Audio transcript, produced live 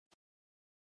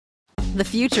The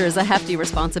future is a hefty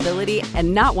responsibility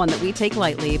and not one that we take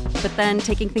lightly, but then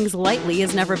taking things lightly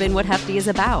has never been what Hefty is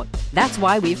about. That's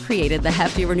why we've created the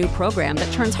Hefty Renew program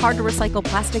that turns hard-to-recycle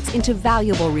plastics into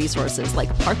valuable resources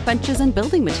like park benches and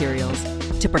building materials.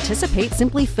 To participate,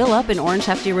 simply fill up an orange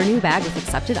Hefty Renew bag with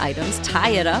accepted items,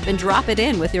 tie it up, and drop it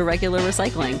in with your regular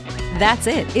recycling. That's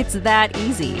it. It's that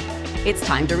easy. It's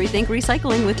time to rethink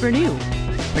recycling with Renew.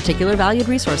 Particular valued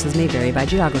resources may vary by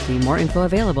geography. More info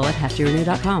available at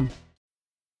heftyrenew.com.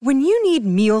 When you need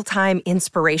mealtime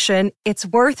inspiration, it's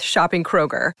worth shopping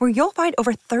Kroger, where you'll find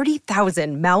over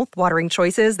 30,000 mouth-watering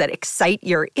choices that excite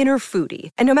your inner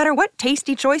foodie. And no matter what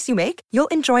tasty choice you make, you'll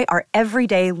enjoy our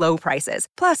everyday low prices,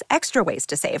 plus extra ways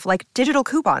to save, like digital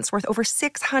coupons worth over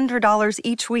 $600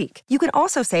 each week. You can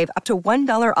also save up to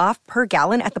 $1 off per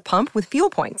gallon at the pump with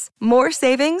fuel points. More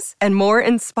savings and more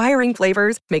inspiring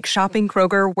flavors make shopping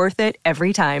Kroger worth it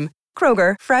every time.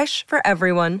 Kroger, fresh for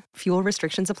everyone. Fuel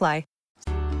restrictions apply.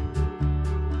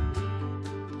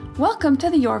 Welcome to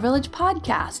the Your Village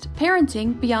podcast,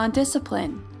 Parenting Beyond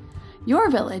Discipline. Your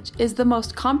Village is the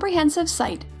most comprehensive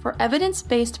site for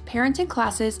evidence-based parenting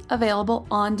classes available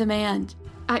on demand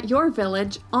at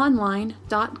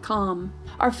yourvillageonline.com.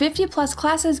 Our 50-plus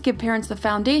classes give parents the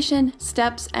foundation,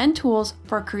 steps, and tools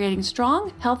for creating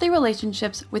strong, healthy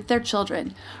relationships with their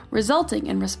children, resulting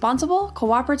in responsible,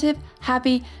 cooperative,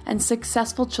 happy, and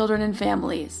successful children and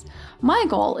families. My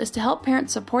goal is to help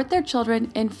parents support their children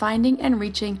in finding and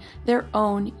reaching their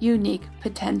own unique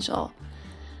potential.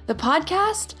 The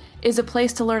podcast is a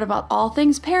place to learn about all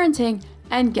things parenting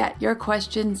and get your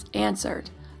questions answered.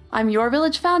 I'm Your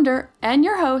Village founder and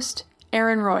your host,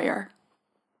 Erin Royer.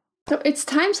 So it's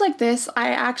times like this, I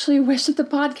actually wish that the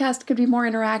podcast could be more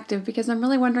interactive because I'm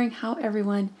really wondering how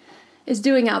everyone is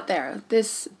doing out there.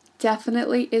 This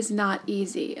definitely is not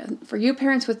easy. And for you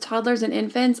parents with toddlers and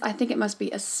infants, I think it must be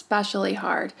especially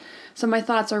hard. So my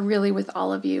thoughts are really with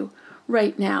all of you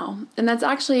right now. And that's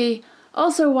actually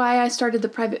also why I started the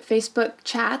private Facebook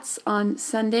chats on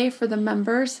Sunday for the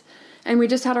members. And we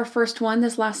just had our first one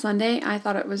this last Sunday. I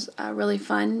thought it was really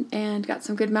fun and got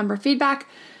some good member feedback.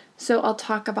 So I'll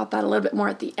talk about that a little bit more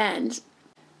at the end.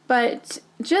 But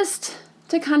just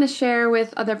to kind of share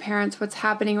with other parents what's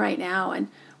happening right now and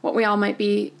what we all might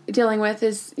be dealing with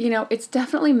is, it's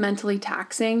definitely mentally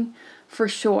taxing for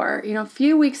sure. A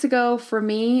few weeks ago for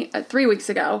me, 3 weeks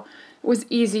ago, was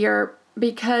easier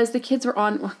because the kids were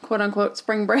on quote unquote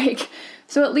spring break.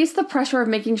 So at least the pressure of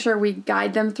making sure we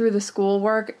guide them through the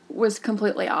schoolwork was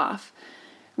completely off.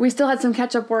 We still had some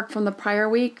catch-up work from the prior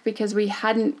week because we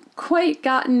hadn't quite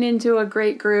gotten into a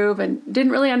great groove and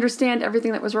didn't really understand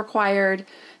everything that was required.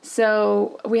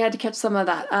 So we had to catch some of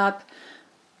that up.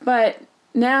 But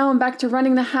now I'm back to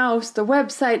running the house, the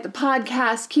website, the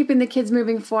podcast, keeping the kids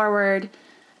moving forward.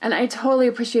 And I totally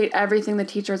appreciate everything the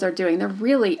teachers are doing. They're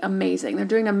really amazing. They're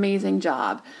doing an amazing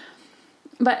job.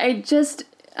 But I just,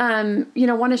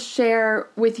 want to share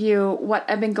with you what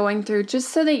I've been going through just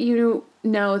so that you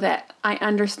know that I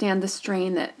understand the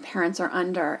strain that parents are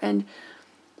under. And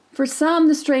for some,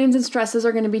 the strains and stresses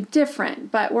are going to be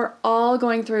different, but we're all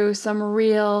going through some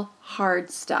real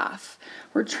hard stuff.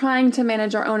 We're trying to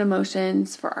manage our own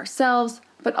emotions for ourselves,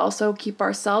 but also keep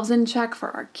ourselves in check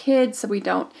for our kids so we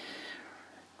don't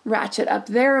ratchet up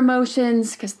their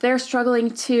emotions because they're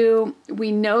struggling too.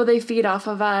 We know they feed off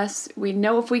of us. We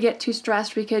know if we get too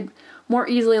stressed, we could more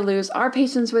easily lose our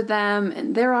patience with them,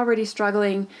 and they're already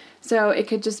struggling. So it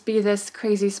could just be this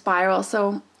crazy spiral.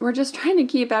 So we're just trying to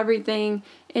keep everything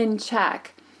in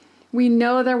check. We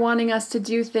know they're wanting us to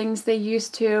do things they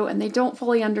used to, and they don't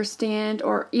fully understand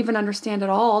or even understand at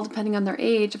all, depending on their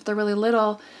age, if they're really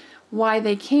little, why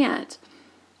they can't.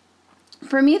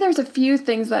 For me, there's a few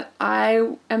things that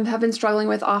I have been struggling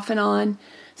with off and on,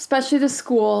 especially the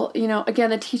school. Again,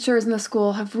 the teachers in the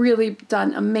school have really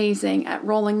done amazing at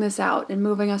rolling this out and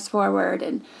moving us forward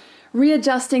and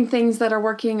readjusting things that are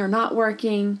working or not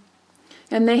working.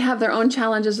 And they have their own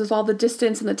challenges with all the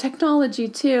distance and the technology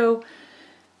too.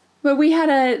 But we had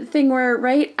a thing where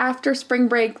right after spring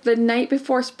break, the night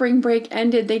before spring break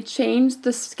ended, they changed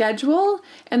the schedule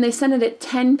and they sent it at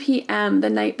 10 p.m. the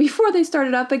night before they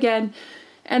started up again.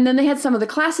 And then they had some of the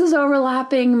classes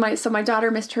overlapping. So my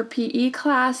daughter missed her PE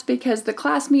class because the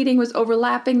class meeting was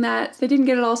overlapping that. They didn't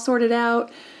get it all sorted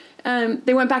out.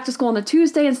 They went back to school on a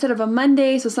Tuesday instead of a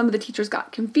Monday, so some of the teachers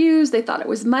got confused. They thought it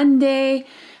was Monday.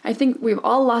 I think we've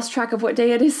all lost track of what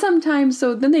day it is sometimes,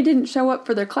 so then they didn't show up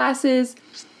for their classes.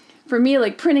 For me,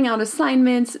 like printing out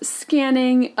assignments,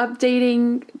 scanning,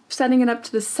 updating, setting it up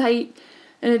to the site,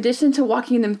 in addition to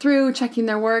walking them through, checking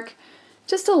their work,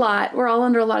 just a lot. We're all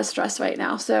under a lot of stress right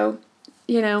now, so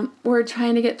we're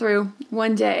trying to get through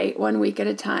one day, 1 week at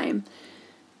a time.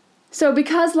 So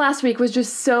because last week was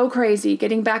just so crazy,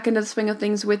 getting back into the swing of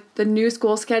things with the new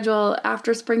school schedule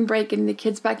after spring break and the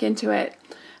kids back into it,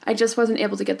 I just wasn't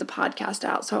able to get the podcast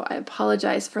out. So I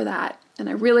apologize for that. And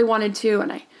I really wanted to,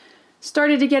 and I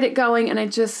started to get it going, and I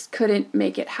just couldn't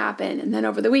make it happen. And then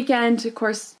over the weekend, of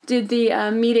course, did the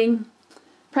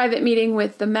private meeting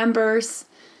with the members.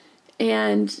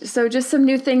 And so just some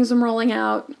new things I'm rolling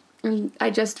out, and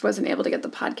I just wasn't able to get the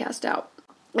podcast out.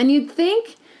 And you'd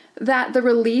think that the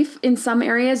relief in some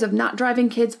areas of not driving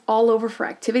kids all over for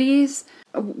activities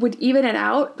would even it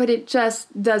out, but it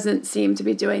just doesn't seem to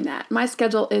be doing that. My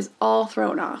schedule is all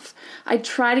thrown off. I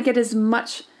try to get as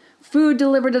much food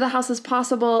delivered to the house as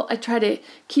possible. I try to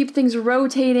keep things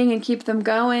rotating and keep them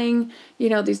going.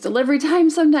 These delivery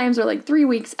times sometimes are like 3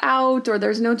 weeks out, or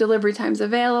there's no delivery times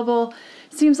available.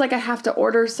 It seems like I have to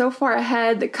order so far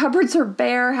ahead. The cupboards are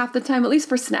bare half the time, at least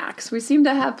for snacks. We seem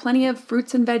to have plenty of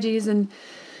fruits and veggies and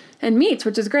meats,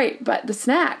 which is great, but the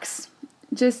snacks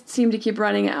just seem to keep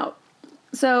running out.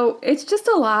 So it's just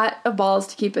a lot of balls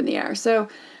to keep in the air. So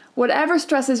whatever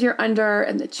stresses you're under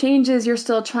and the changes you're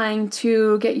still trying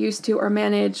to get used to or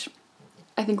manage,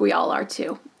 I think we all are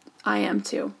too. I am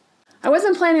too. I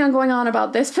wasn't planning on going on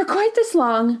about this for quite this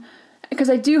long because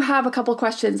I do have a couple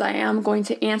questions I am going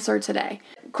to answer today.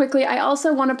 Quickly, I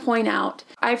also want to point out,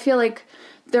 I feel like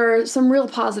there are some real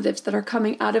positives that are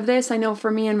coming out of this. I know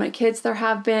for me and my kids there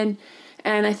have been,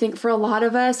 and I think for a lot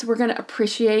of us, we're going to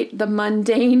appreciate the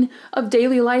mundane of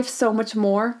daily life so much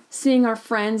more. Seeing our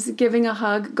friends, giving a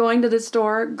hug, going to the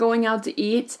store, going out to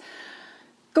eat,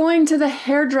 going to the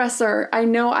hairdresser. I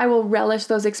know I will relish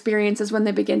those experiences when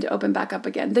they begin to open back up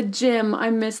again. The gym, I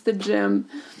miss the gym.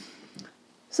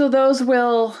 So those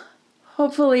will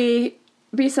hopefully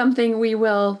be something we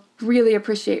will really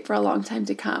appreciate for a long time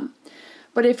to come.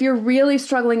 But if you're really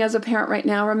struggling as a parent right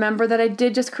now, remember that I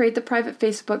did just create the private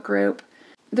Facebook group.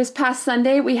 This past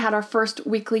Sunday, we had our first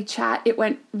weekly chat. It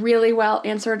went really well,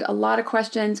 answered a lot of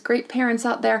questions, great parents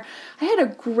out there.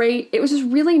 It was just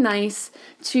really nice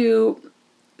to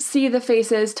see the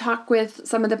faces, talk with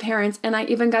some of the parents, and I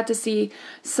even got to see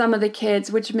some of the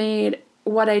kids, which made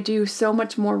what I do so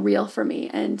much more real for me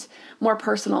and more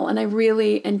personal, and I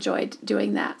really enjoyed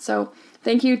doing that. So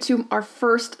thank you to our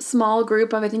first small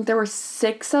group of, I think there were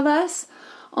 6 of us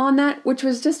on that, which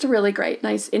was just a really great,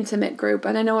 nice, intimate group.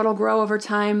 And I know it'll grow over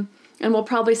time, and we'll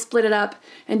probably split it up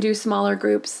and do smaller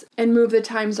groups and move the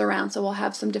times around. So we'll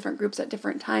have some different groups at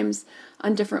different times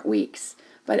on different weeks.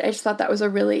 But I just thought that was I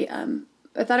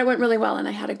thought it went really well, and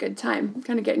I had a good time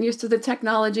kind of getting used to the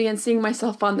technology and seeing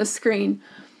myself on the screen.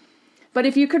 But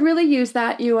if you could really use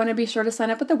that, you want to be sure to sign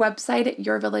up at the website at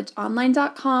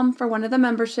yourvillageonline.com for one of the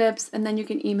memberships, and then you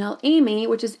can email Amy,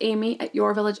 which is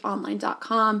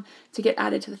amy@yourvillageonline.com, to get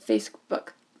added to the Facebook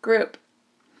group.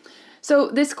 So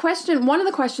this question, one of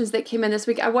the questions that came in this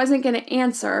week, I wasn't going to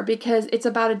answer because it's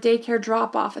about a daycare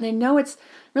drop-off, and I know it's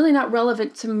really not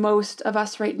relevant to most of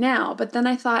us right now, but then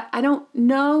I thought, I don't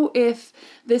know if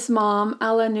this mom,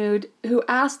 Ella Nude, who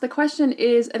asked the question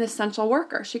is an essential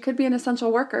worker. She could be an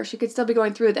essential worker. She could still be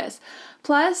going through this.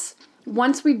 Plus,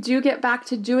 once we do get back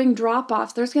to doing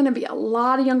drop-offs, there's going to be a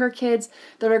lot of younger kids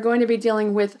that are going to be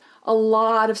dealing with a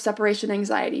lot of separation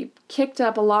anxiety, kicked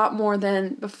up a lot more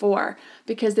than before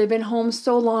because they've been home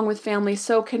so long with families,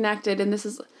 so connected, and this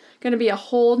is going to be a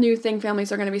whole new thing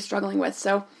families are going to be struggling with.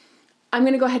 So I'm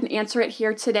going to go ahead and answer it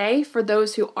here today for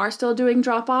those who are still doing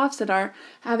drop-offs and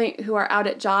who are out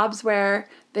at jobs where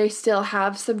they still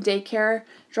have some daycare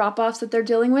drop-offs that they're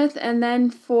dealing with, and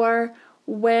then for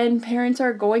when parents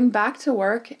are going back to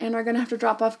work and are going to have to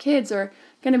drop off kids or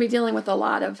going to be dealing with a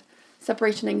lot of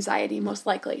separation anxiety, most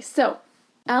likely. So,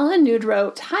 Alan Nude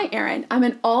wrote, "Hi, Erin. I'm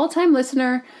an all-time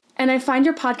listener, and I find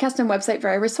your podcast and website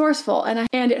very resourceful, and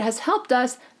it has helped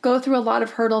us go through a lot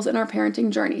of hurdles in our parenting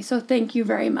journey, so thank you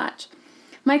very much.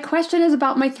 My question is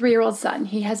about my 3-year-old son.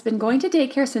 He has been going to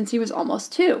daycare since he was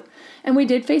almost 2, and we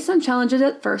did face some challenges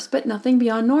at first, but nothing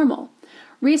beyond normal.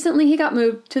 Recently, he got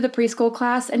moved to the preschool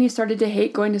class and he started to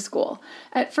hate going to school.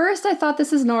 At first, I thought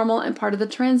this is normal and part of the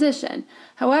transition.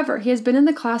 However, he has been in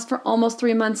the class for almost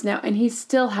 3 months now and he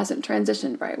still hasn't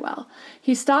transitioned very well.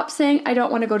 He stopped saying, 'I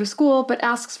don't want to go to school,' but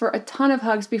asks for a ton of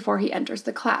hugs before he enters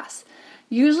the class.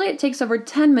 Usually it takes over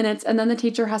 10 minutes and then the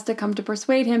teacher has to come to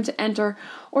persuade him to enter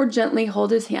or gently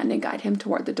hold his hand and guide him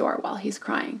toward the door while he's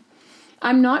crying.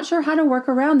 I'm not sure how to work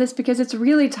around this because it's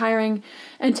really tiring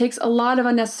and takes a lot of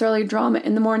unnecessary drama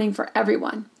in the morning for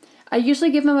everyone. I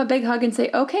usually give him a big hug and say,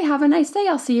 'Okay, have a nice day,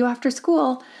 I'll see you after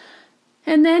school.'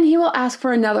 And then he will ask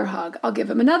for another hug. I'll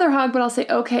give him another hug, but I'll say,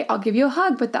 'Okay, I'll give you a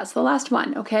hug, but that's the last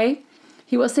one, okay?'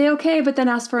 He will say okay, but then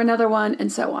ask for another one,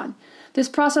 and so on. This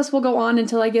process will go on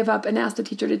until I give up and ask the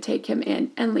teacher to take him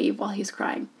in and leave while he's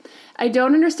crying. I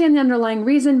don't understand the underlying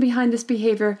reason behind this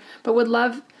behavior, but would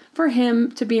love for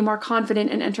him to be more confident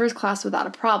and enter his class without a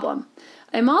problem.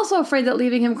 I'm also afraid that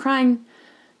leaving him crying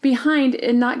behind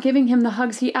and not giving him the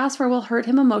hugs he asked for will hurt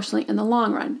him emotionally in the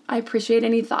long run. I appreciate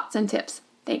any thoughts and tips.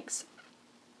 Thanks.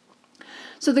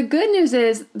 So the good news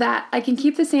is that I can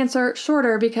keep this answer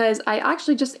shorter because I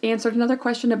actually just answered another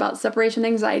question about separation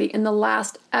anxiety in the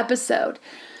last episode.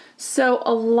 So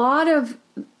a lot of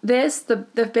this, the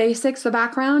basics, the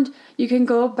background, you can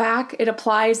go back. It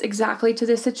applies exactly to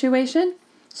this situation.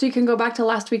 So you can go back to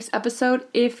last week's episode.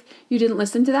 If you didn't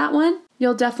listen to that one,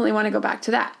 you'll definitely want to go back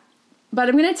to that. But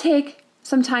I'm going to take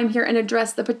some time here and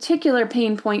address the particular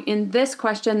pain point in this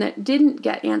question that didn't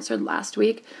get answered last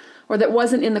week, or that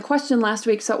wasn't in the question last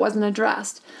week, so it wasn't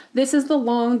addressed. This is the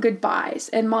long goodbyes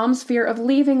and mom's fear of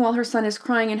leaving while her son is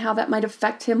crying and how that might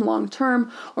affect him long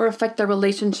term or affect their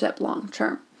relationship long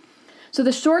term. So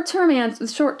the short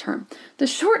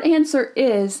answer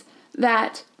is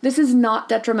that this is not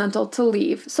detrimental to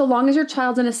leave, so long as your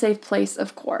child's in a safe place,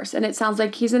 of course, and it sounds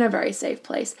like he's in a very safe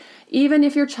place, even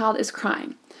if your child is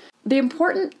crying. The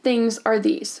important things are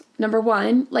these. Number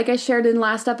one, like I shared in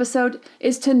last episode,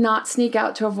 is to not sneak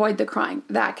out to avoid the crying.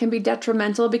 That can be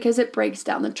detrimental because it breaks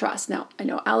down the trust. Now, I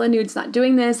know Alanude's not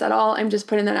doing this at all. I'm just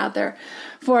putting that out there.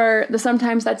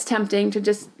 Sometimes that's tempting to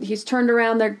just, he's turned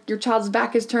around, your child's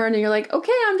back is turned, and you're like,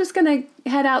 okay, I'm just going to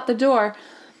head out the door.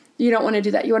 You don't want to do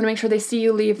that. You want to make sure they see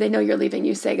you leave. They know you're leaving.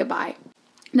 You say goodbye.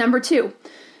 Number two,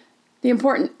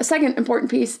 second important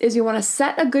piece is you want to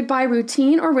set a goodbye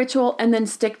routine or ritual and then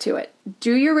stick to it.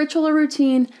 Do your ritual or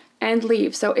routine and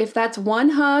leave. So if that's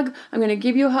one hug, I'm going to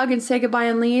give you a hug and say goodbye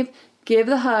and leave. Give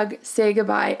the hug, say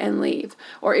goodbye and leave.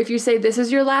 Or if you say this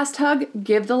is your last hug,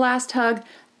 give the last hug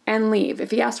and leave. If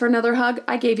he asks for another hug,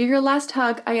 I gave you your last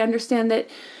hug. I understand that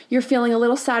you're feeling a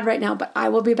little sad right now, but I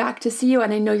will be back to see you,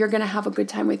 and I know you're going to have a good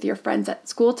time with your friends at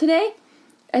school today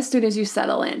as soon as you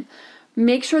settle in.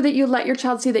 Make sure that you let your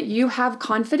child see that you have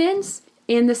confidence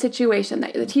in the situation,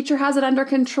 that the teacher has it under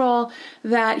control,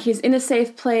 that he's in a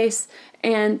safe place,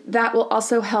 and that will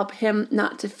also help him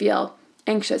not to feel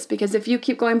anxious. Because if you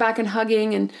keep going back and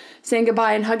hugging and saying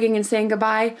goodbye and hugging and saying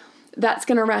goodbye, that's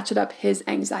going to ratchet up his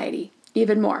anxiety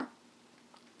even more.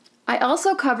 I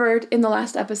also covered in the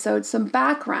last episode some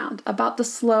background about the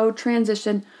slow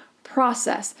transition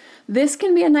process. This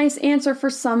can be a nice answer for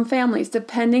some families,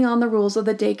 depending on the rules of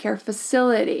the daycare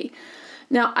facility.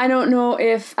 Now, I don't know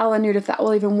if Alanude, if that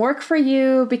will even work for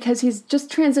you, because he's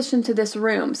just transitioned to this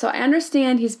room. So I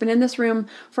understand he's been in this room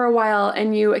for a while,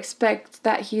 and you expect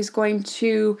that he's going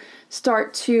to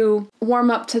start to warm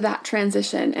up to that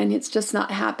transition, and it's just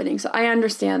not happening. So I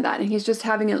understand that, and he's just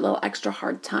having a little extra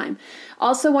hard time.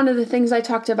 Also, one of the things I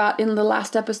talked about in the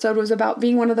last episode was about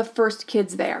being one of the first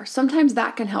kids there. Sometimes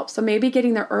that can help. So maybe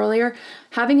getting there earlier,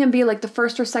 having him be like the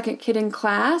first or second kid in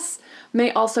class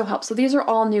may also help. So these are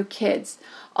all new kids.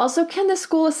 Also, can the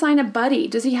school assign a buddy?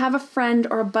 Does he have a friend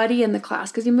or a buddy in the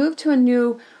class? Because he moved to a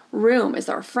new room. Is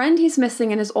there a friend he's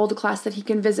missing in his old class that he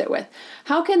can visit with?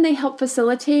 How can they help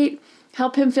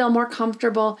him feel more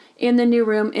comfortable in the new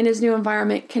room, in his new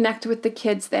environment, connect with the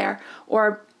kids there,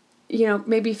 or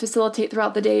maybe facilitate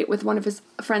throughout the day with one of his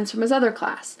friends from his other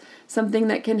class, something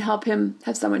that can help him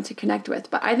have someone to connect with.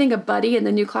 But I think a buddy in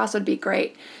the new class would be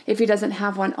great if he doesn't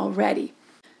have one already.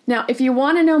 Now, if you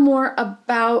want to know more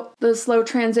about the slow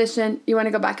transition, you want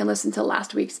to go back and listen to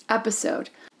last week's episode.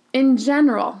 In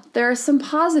general, there are some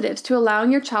positives to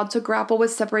allowing your child to grapple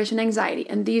with separation anxiety,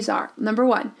 and these are, number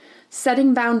one,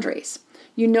 setting boundaries.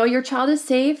 You know your child is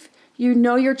safe. You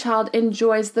know your child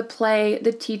enjoys the play,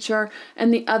 the teacher,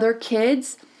 and the other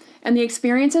kids, and the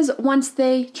experiences once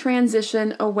they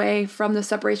transition away from the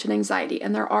separation anxiety.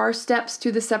 And there are steps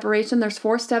to the separation. There's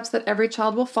 4 steps that every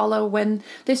child will follow when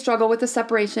they struggle with the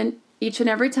separation each and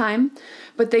every time,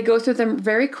 but they go through them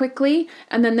very quickly,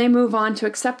 and then they move on to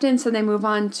acceptance, and they move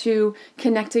on to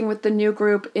connecting with the new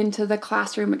group into the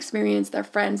classroom experience, their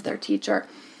friends, their teacher.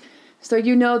 So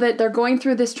you know that they're going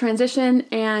through this transition,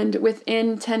 and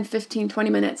within 10, 15, 20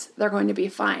 minutes, they're going to be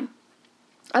fine.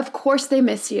 Of course they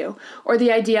miss you, or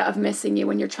the idea of missing you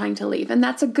when you're trying to leave, and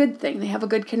that's a good thing. They have a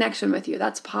good connection with you.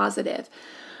 That's positive.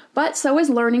 But so is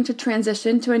learning to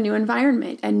transition to a new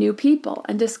environment and new people,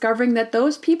 and discovering that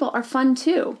those people are fun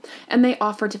too, and they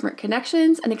offer different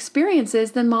connections and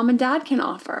experiences than mom and dad can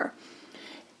offer.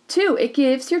 2, it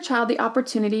gives your child the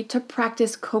opportunity to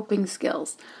practice coping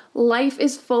skills. Life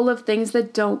is full of things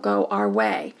that don't go our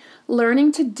way.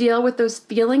 Learning to deal with those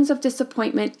feelings of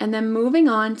disappointment and then moving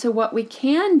on to what we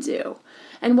can do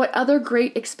and what other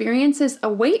great experiences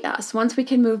await us once we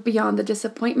can move beyond the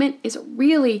disappointment is a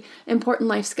really important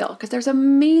life skill, because there's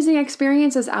amazing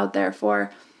experiences out there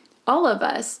for all of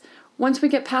us once we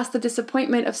get past the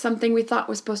disappointment of something we thought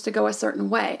was supposed to go a certain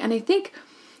way. And I think,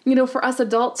 for us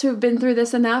adults who've been through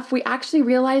this enough, we actually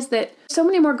realize that so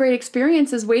many more great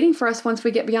experiences waiting for us once we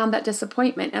get beyond that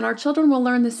disappointment. And our children will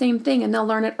learn the same thing, and they'll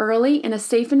learn it early in a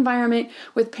safe environment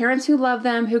with parents who love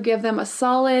them, who give them a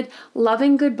solid,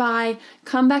 loving goodbye,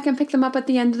 come back and pick them up at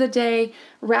the end of the day,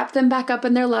 wrap them back up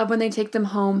in their love when they take them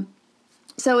home.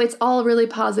 So it's all really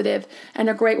positive and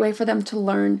a great way for them to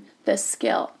learn this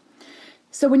skill.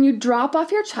 So when you drop off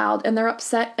your child and they're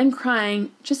upset and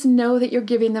crying, just know that you're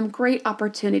giving them great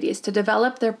opportunities to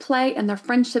develop their play and their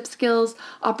friendship skills,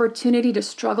 opportunity to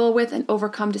struggle with and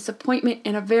overcome disappointment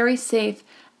in a very safe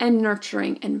and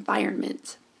nurturing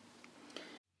environment.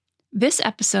 This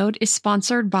episode is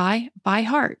sponsored by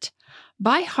ByHeart.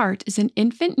 ByHeart is an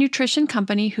infant nutrition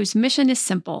company whose mission is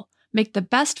simple: make the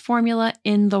best formula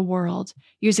in the world.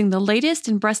 Using the latest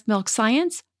in breast milk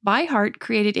science, ByHeart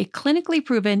created a clinically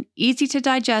proven,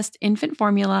 easy-to-digest infant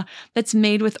formula that's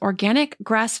made with organic,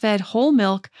 grass-fed whole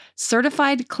milk,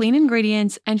 certified clean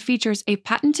ingredients, and features a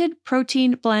patented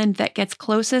protein blend that gets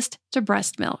closest to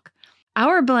breast milk.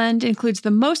 Our blend includes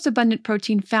the most abundant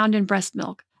protein found in breast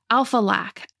milk,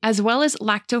 alpha-lac, as well as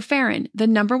lactoferrin, the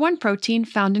number one protein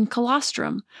found in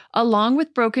colostrum, along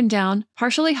with broken down,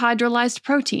 partially hydrolyzed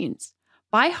proteins.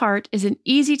 ByHeart is an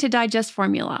easy-to-digest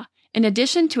formula. In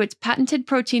addition to its patented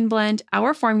protein blend,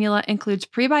 our formula includes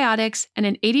prebiotics and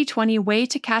an 80-20 whey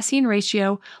to casein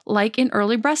ratio like in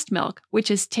early breast milk,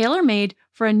 which is tailor-made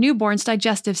for a newborn's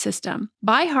digestive system.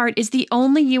 ByHeart is the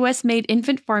only U.S.-made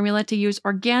infant formula to use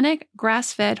organic,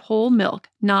 grass-fed whole milk,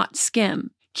 not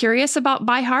skim. Curious about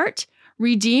ByHeart?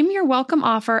 Redeem your welcome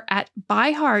offer at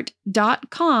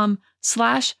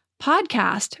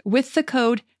byheart.com/podcast with the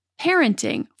code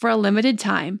PARENTING for a limited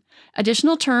time.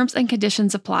 Additional terms and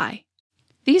conditions apply.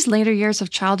 These later years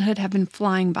of childhood have been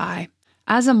flying by.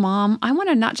 As a mom, I want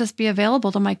to not just be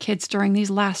available to my kids during these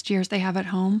last years they have at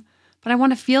home, but I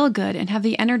want to feel good and have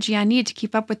the energy I need to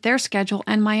keep up with their schedule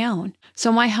and my own.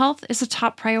 So my health is a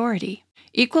top priority.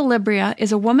 Equilibria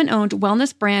is a woman-owned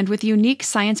wellness brand with unique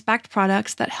science-backed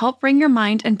products that help bring your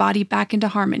mind and body back into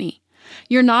harmony.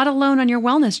 You're not alone on your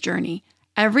wellness journey.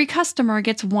 Every customer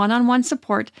gets one-on-one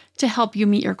support to help you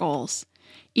meet your goals.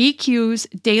 EQ's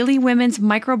Daily Women's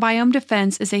Microbiome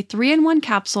Defense is a 3-in-1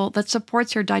 capsule that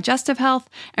supports your digestive health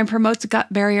and promotes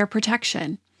gut barrier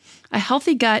protection. A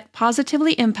healthy gut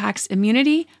positively impacts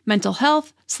immunity, mental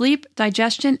health, sleep,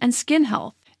 digestion, and skin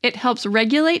health. It helps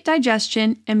regulate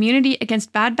digestion, immunity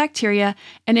against bad bacteria,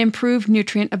 and improve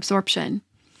nutrient absorption.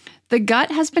 The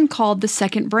gut has been called the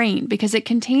second brain because it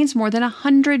contains more than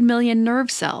 100 million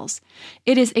nerve cells.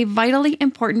 It is a vitally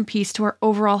important piece to our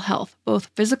overall health,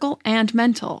 both physical and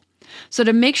mental. So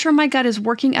to make sure my gut is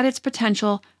working at its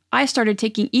potential, I started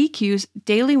taking EQ's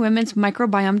Daily Women's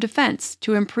Microbiome Defense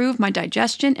to improve my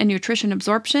digestion and nutrition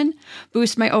absorption,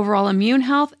 boost my overall immune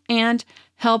health, and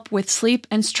help with sleep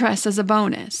and stress as a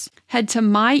bonus. Head to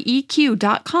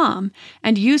myeq.com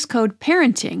and use code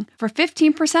PARENTING for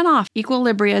 15% off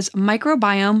Equilibria's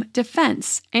Microbiome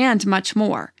Defense and much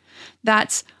more.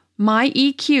 That's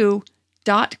myeq.com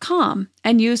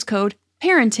and use code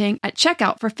PARENTING at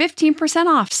checkout for 15%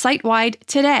 off site-wide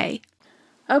today.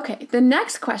 Okay, the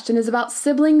next question is about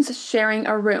siblings sharing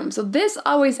a room. So this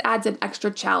always adds an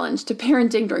extra challenge to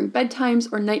parenting during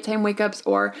bedtimes or nighttime wake-ups,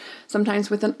 or sometimes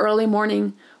with an early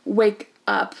morning wake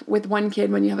up with one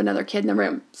kid when you have another kid in the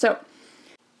room. So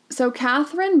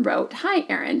Catherine wrote, "Hi,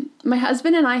 Erin. My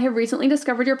husband and I have recently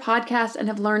discovered your podcast and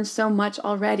have learned so much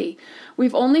already.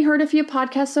 We've only heard a few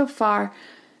podcasts so far,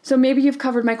 so maybe you've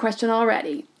covered my question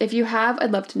already. If you have,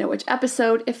 I'd love to know which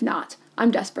episode. If not,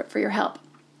 I'm desperate for your help.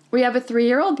 We have a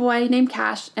 3-year-old boy named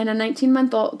Cash and a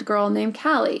 19-month-old girl named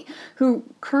Callie, who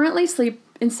currently sleep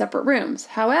in separate rooms.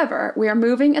 However, we are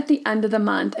moving at the end of the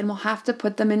month and will have to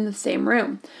put them in the same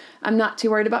room. I'm not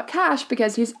too worried about Cash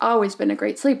because he's always been a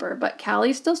great sleeper, but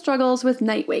Callie still struggles with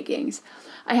night wakings.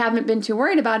 I haven't been too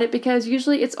worried about it because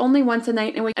usually it's only once a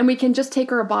night and we can just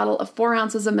take her a bottle of 4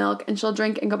 ounces of milk and she'll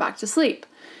drink and go back to sleep.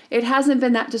 It hasn't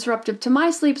been that disruptive to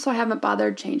my sleep, so I haven't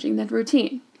bothered changing the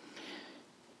routine.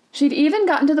 She'd even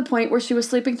gotten to the point where she was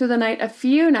sleeping through the night a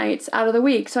few nights out of the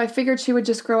week, so I figured she would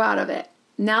just grow out of it.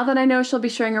 Now that I know she'll be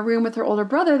sharing a room with her older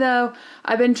brother, though,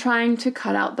 I've been trying to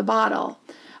cut out the bottle.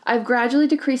 I've gradually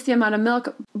decreased the amount of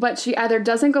milk, but she either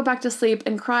doesn't go back to sleep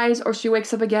and cries, or she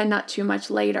wakes up again not too much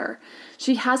later.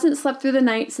 She hasn't slept through the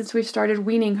night since we've started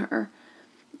weaning her,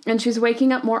 and she's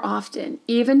waking up more often,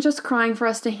 even just crying for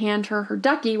us to hand her her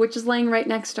ducky, which is laying right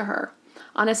next to her.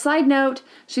 On a side note,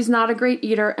 she's not a great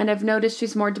eater, and I've noticed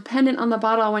she's more dependent on the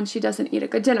bottle when she doesn't eat a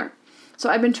good dinner. So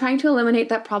I've been trying to eliminate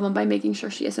that problem by making sure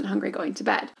she isn't hungry going to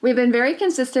bed. We've been very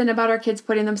consistent about our kids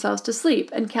putting themselves to sleep,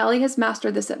 and Callie has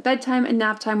mastered this at bedtime and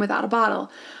nap time without a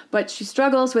bottle, but she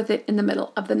struggles with it in the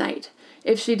middle of the night.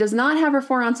 If she does not have her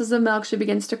 4 ounces of milk, she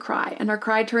begins to cry, and her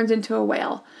cry turns into a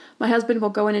wail. My husband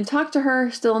will go in and talk to her,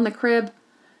 still in the crib.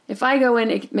 If I go in,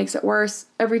 it makes it worse.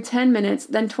 Every 10 minutes,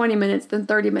 then 20 minutes, then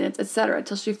 30 minutes, etc.,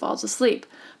 till she falls asleep.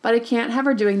 But I can't have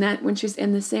her doing that when she's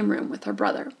in the same room with her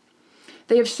brother.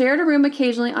 They have shared a room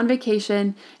occasionally on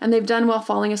vacation, and they've done while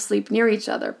falling asleep near each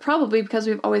other, probably because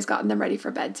we've always gotten them ready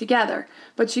for bed together.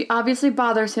 But she obviously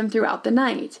bothers him throughout the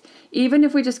night. Even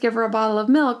if we just give her a bottle of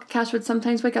milk, Cash would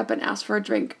sometimes wake up and ask for a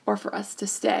drink or for us to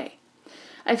stay.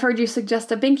 I've heard you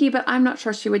suggest a binky, but I'm not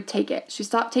sure she would take it. She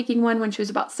stopped taking one when she was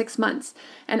about 6 months,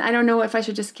 and I don't know if I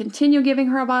should just continue giving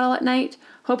her a bottle at night,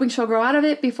 hoping she'll grow out of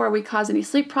it before we cause any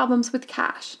sleep problems with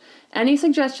Cash. Any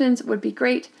suggestions would be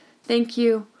great. Thank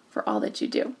you for all that you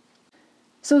do.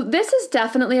 So this is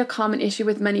definitely a common issue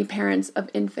with many parents of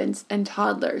infants and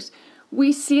toddlers.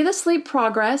 We see the sleep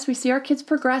progress. We see our kids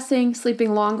progressing,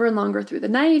 sleeping longer and longer through the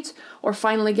night, or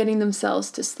finally getting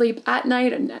themselves to sleep at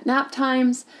night and at nap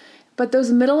times. But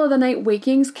those middle of the night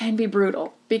wakings can be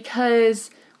brutal because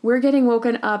we're getting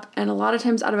woken up and a lot of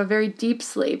times out of a very deep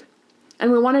sleep.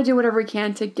 And we want to do whatever we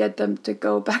can to get them to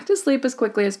go back to sleep as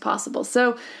quickly as possible.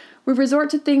 So we resort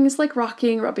to things like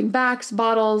rocking, rubbing backs,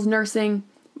 bottles, nursing,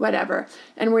 whatever.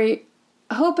 And we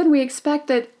hope and we expect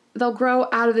that they'll grow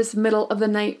out of this middle of the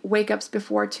night wake-ups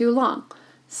before too long.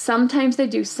 Sometimes they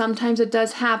do, sometimes it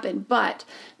does happen, but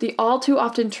the all too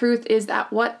often truth is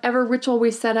that whatever ritual we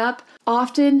set up,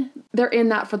 often they're in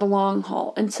that for the long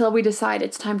haul until we decide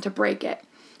it's time to break it.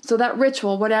 So that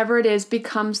ritual, whatever it is,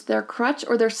 becomes their crutch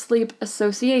or their sleep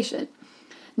association.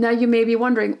 Now you may be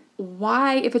wondering,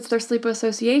 why, if it's their sleep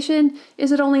association,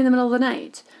 is it only in the middle of the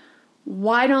night?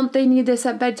 Why don't they need this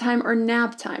at bedtime or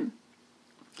nap time?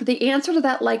 The answer to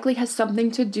that likely has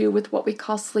something to do with what we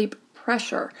call sleep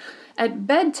pressure. At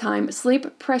bedtime,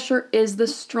 sleep pressure is the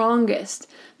strongest.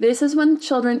 This is when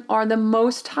children are the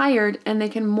most tired and they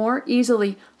can more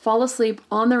easily fall asleep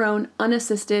on their own,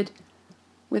 unassisted,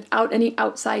 without any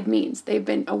outside means. They've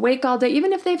been awake all day,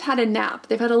 even if they've had a nap.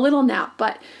 They've had a little nap,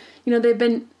 but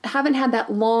haven't had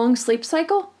that long sleep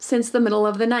cycle since the middle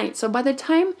of the night. So by the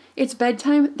time it's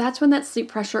bedtime, that's when that sleep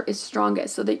pressure is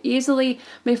strongest. So they easily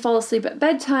may fall asleep at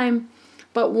bedtime,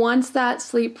 but once that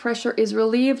sleep pressure is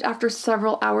relieved after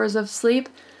several hours of sleep,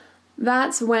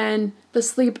 that's when the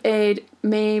sleep aid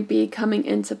may be coming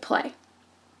into play.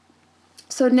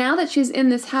 So now that she's in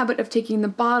this habit of taking the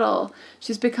bottle,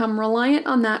 she's become reliant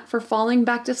on that for falling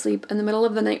back to sleep in the middle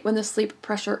of the night when the sleep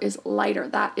pressure is lighter.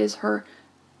 That is her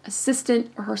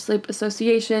assistant or her sleep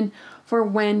association for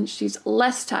when she's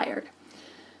less tired.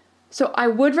 So I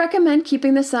would recommend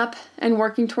keeping this up and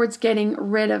working towards getting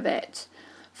rid of it.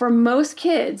 For most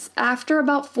kids, after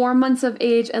about 4 months of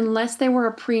age, unless they were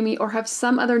a preemie or have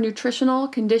some other nutritional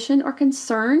condition or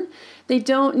concern, they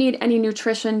don't need any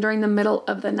nutrition during the middle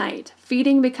of the night.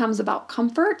 Feeding becomes about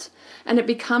comfort, and it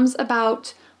becomes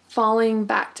about falling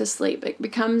back to sleep. It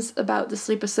becomes about the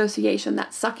sleep association,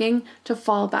 that sucking to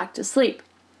fall back to sleep.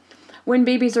 When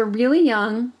babies are really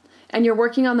young and you're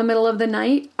working on the middle of the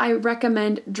night, I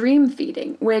recommend dream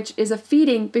feeding, which is a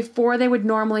feeding before they would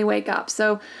normally wake up.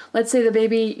 So let's say the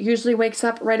baby usually wakes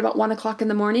up right about 1 o'clock in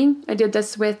the morning. I did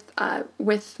this with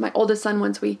my oldest son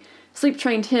once we sleep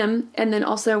trained him, and then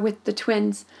also with the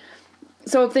twins.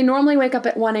 So if they normally wake up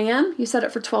at 1 a.m., you set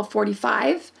it for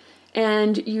 12:45,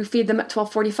 and you feed them at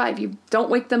 12:45. You don't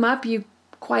wake them up, you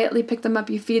quietly pick them up,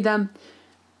 you feed them,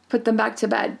 put them back to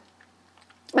bed.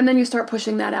 And then you start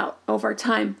pushing that out over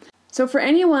time. So for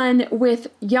anyone with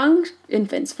young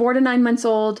infants, 4 to 9 months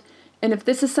old, and if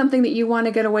this is something that you want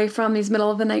to get away from, these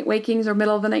middle of the night wakings or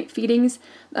middle of the night feedings,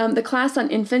 the class on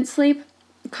infant sleep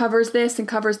covers this and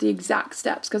covers the exact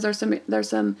steps, because there's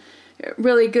some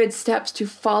really good steps to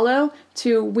follow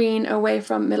to wean away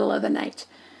from middle of the night.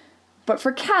 But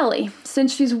for Callie,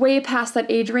 since she's way past that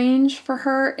age range for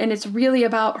her, and it's really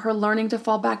about her learning to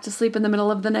fall back to sleep in the middle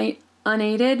of the night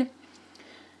unaided,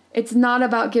 it's not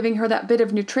about giving her that bit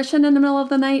of nutrition in the middle of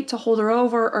the night to hold her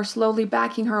over or slowly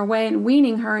backing her away and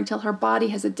weaning her until her body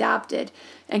has adapted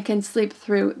and can sleep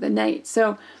through the night.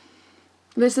 So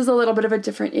this is a little bit of a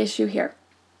different issue here.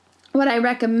 What I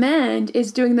recommend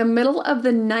is doing the middle of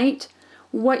the night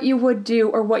what you would do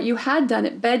or what you had done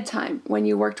at bedtime when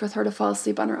you worked with her to fall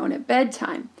asleep on her own at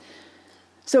bedtime.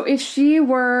 So if she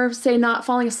were, say, not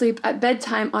falling asleep at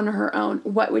bedtime on her own,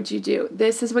 what would you do?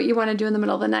 This is what you want to do in the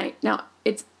middle of the night. Now,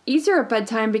 it's easier at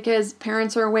bedtime because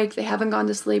parents are awake, they haven't gone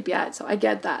to sleep yet. So I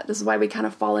get that. This is why we kind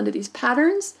of fall into these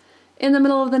patterns in the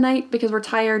middle of the night, because we're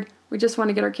tired. We just want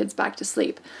to get our kids back to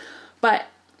sleep. But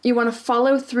you want to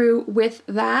follow through with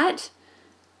that.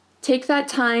 Take that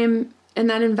time and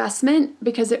that investment,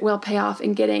 because it will pay off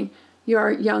in getting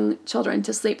your young children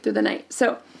to sleep through the night.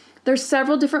 So there's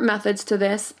several different methods to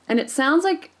this, and it sounds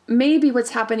like maybe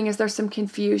what's happening is there's some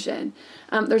confusion.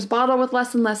 There's bottle with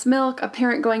less and less milk, a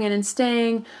parent going in and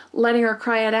staying, letting her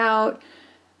cry it out.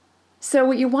 So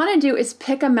what you want to do is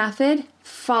pick a method,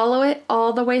 follow it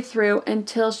all the way through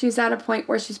until she's at a point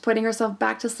where she's putting herself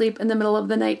back to sleep in the middle of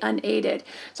the night unaided.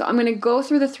 So I'm going to go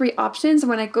through the 3 options. And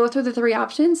when I go through the 3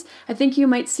 options, I think you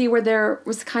might see where there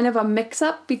was kind of a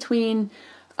mix-up between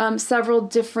several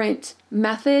different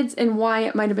methods and why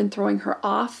it might have been throwing her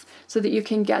off, so that you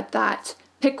can get that,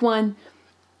 pick one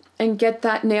and get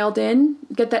that nailed in,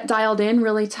 get that dialed in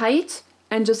really tight,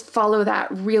 and just follow that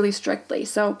really strictly.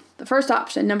 So the first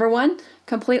option, number 1,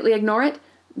 completely ignore it.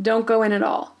 Don't go in at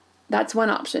all. That's one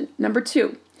option. Number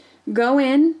 2, go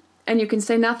in and you can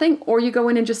say nothing, or you go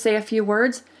in and just say a few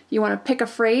words. You want to pick a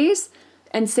phrase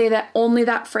and say that, only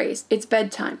that phrase. It's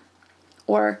bedtime,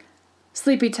 or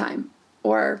sleepy time,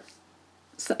 or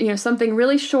something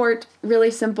really short,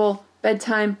 really simple.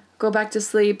 Bedtime, go back to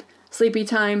sleep, sleepy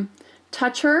time.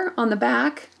 Touch her on the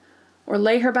back or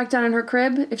lay her back down in her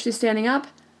crib if she's standing up,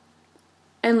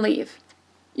 and leave.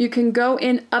 You can go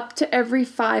in up to every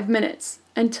 5 minutes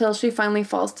until she finally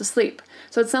falls to sleep.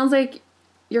 So it sounds like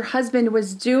your husband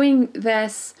was doing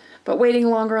this but waiting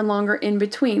longer and longer in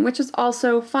between, which is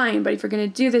also fine. But if you're going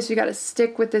to do this, you got to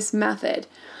stick with this method.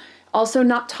 Also,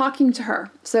 not talking to her.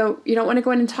 So you don't want to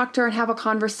go in and talk to her and have a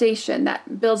conversation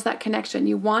that builds that connection.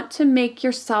 You want to make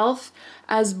yourself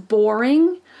as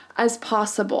boring as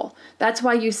possible. That's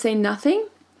why you say nothing,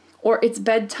 or it's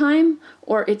bedtime,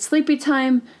 or it's sleepy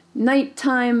time,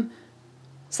 nighttime,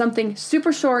 something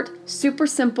super short, super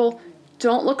simple.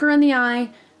 Don't look her in the eye.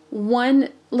 One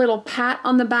little pat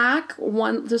on the back,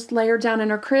 just lay her down in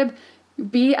her crib.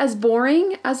 Be as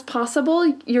boring as possible.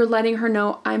 You're letting her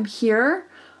know, I'm here,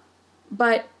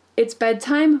 but it's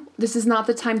bedtime. This is not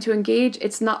the time to engage.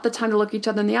 It's not the time to look each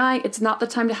other in the eye. It's not the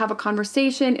time to have a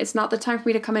conversation. It's not the time for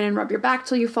me to come in and rub your back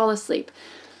till you fall asleep.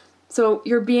 So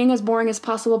you're being as boring as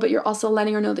possible, but you're also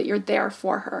letting her know that you're there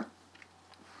for her.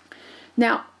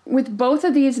 Now, with both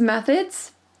of these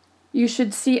methods, you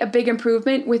should see a big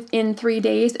improvement within 3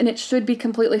 days, and it should be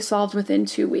completely solved within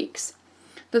 2 weeks.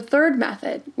 The third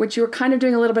method, which you're kind of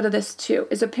doing a little bit of this too,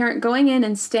 is a parent going in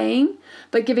and staying,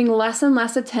 but giving less and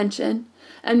less attention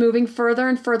and moving further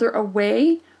and further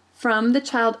away from the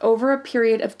child over a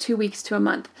period of 2 weeks to a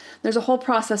month. There's a whole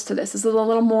process to this. This is a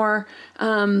little more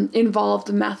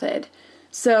involved method.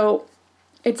 So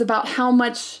it's about how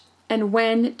much and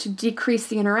when to decrease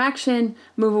the interaction,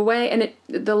 move away, and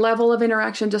the level of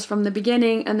interaction just from the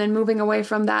beginning, and then moving away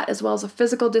from that, as well as a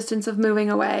physical distance of moving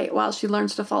away while she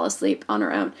learns to fall asleep on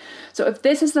her own. So if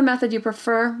this is the method you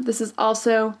prefer, this is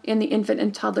also in the infant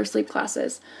and toddler sleep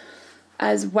classes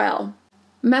as well.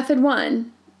 Method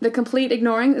 1, the complete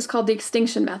ignoring, is called the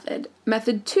extinction method.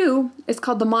 Method 2 is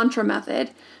called the mantra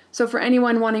method. So for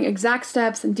anyone wanting exact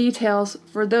steps and details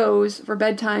for those, for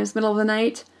bedtimes, middle of the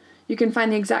night, you can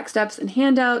find the exact steps and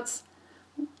handouts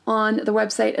on the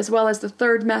website, as well as the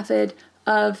third method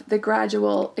of the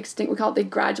gradual we call it the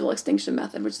gradual extinction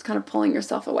method, which is kind of pulling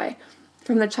yourself away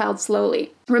from the child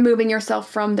slowly, removing yourself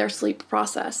from their sleep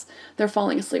process, their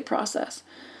falling asleep process.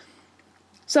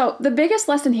 So the biggest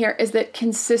lesson here is that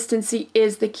consistency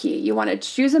is the key. You want to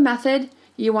choose a method,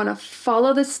 you want to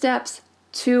follow the steps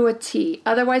to a T.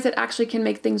 Otherwise, it actually can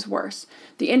make things worse.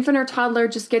 The infant or toddler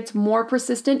just gets more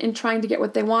persistent in trying to get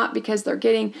what they want because they're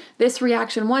getting this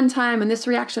reaction one time and this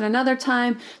reaction another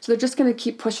time. So they're just going to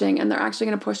keep pushing, and they're actually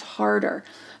going to push harder.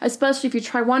 Especially if you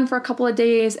try one for a couple of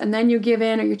days and then you give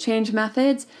in or you change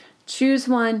methods. Choose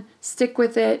one, stick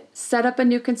with it, set up a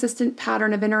new consistent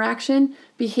pattern of interaction,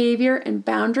 behavior, and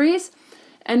boundaries.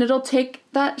 And it'll take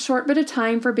that short bit of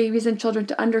time for babies and children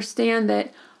to understand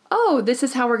that, oh, this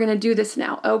is how we're going to do this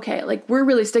now. Okay, like we're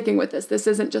really sticking with this. This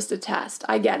isn't just a test.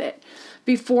 I get it.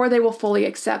 Before they will fully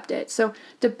accept it. So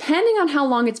depending on how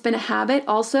long it's been a habit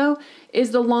also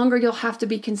is the longer you'll have to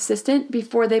be consistent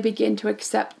before they begin to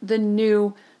accept the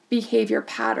new behavior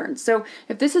patterns. So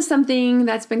if this is something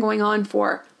that's been going on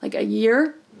for like a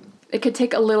year, it could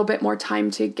take a little bit more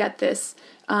time to get this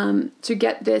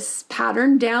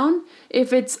pattern down.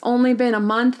 If it's only been a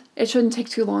month, it shouldn't take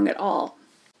too long at all.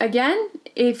 Again,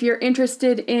 if you're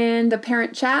interested in the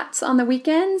parent chats on the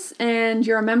weekends and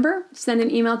you're a member, send an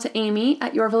email to Amy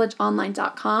at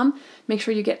yourvillageonline.com. Make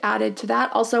sure you get added to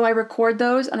that. Also, I record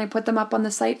those and I put them up on the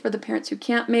site for the parents who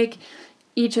can't make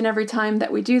each and every time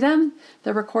that we do them.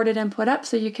 They're recorded and put up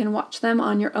so you can watch them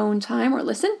on your own time or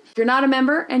listen. If you're not a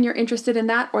member and you're interested in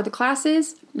that or the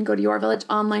classes, you can go to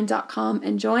yourvillageonline.com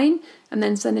and join, and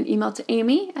then send an email to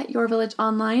Amy at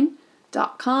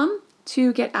yourvillageonline.com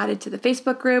to get added to the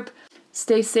Facebook group.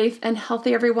 Stay safe and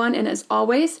healthy, everyone. And as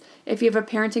always, if you have a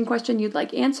parenting question you'd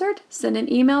like answered, send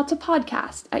an email to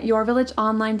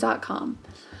podcast@yourvillageonline.com.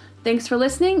 Thanks for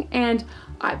listening, and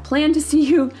I plan to see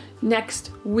you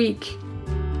next week.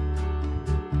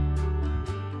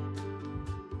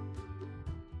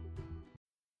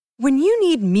 When you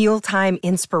need mealtime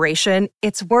inspiration,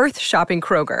 it's worth shopping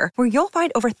Kroger, where you'll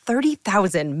find over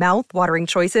 30,000 mouth-watering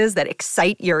choices that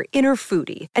excite your inner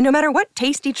foodie. And no matter what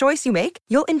tasty choice you make,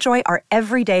 you'll enjoy our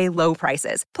everyday low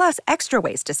prices, plus extra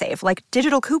ways to save, like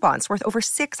digital coupons worth over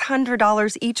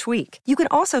 $600 each week. You can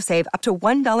also save up to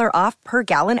 $1 off per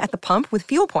gallon at the pump with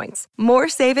fuel points. More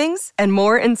savings and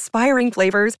more inspiring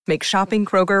flavors make shopping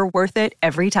Kroger worth it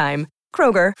every time.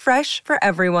 Kroger, fresh for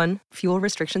everyone. Fuel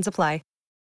restrictions apply.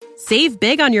 Save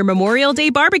big on your Memorial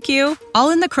Day barbecue, all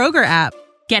in the Kroger app.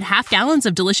 Get half gallons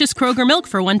of delicious Kroger milk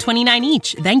for $1.29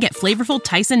 each. Then get flavorful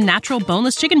Tyson natural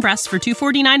boneless chicken breasts for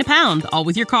 $2.49 a pound, all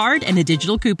with your card and a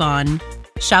digital coupon.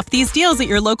 Shop these deals at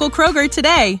your local Kroger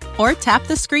today, or tap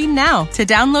the screen now to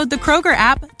download the Kroger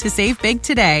app to save big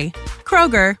today.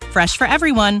 Kroger, fresh for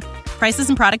everyone. Prices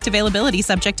and product availability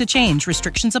subject to change.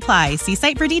 Restrictions apply. See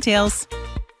site for details.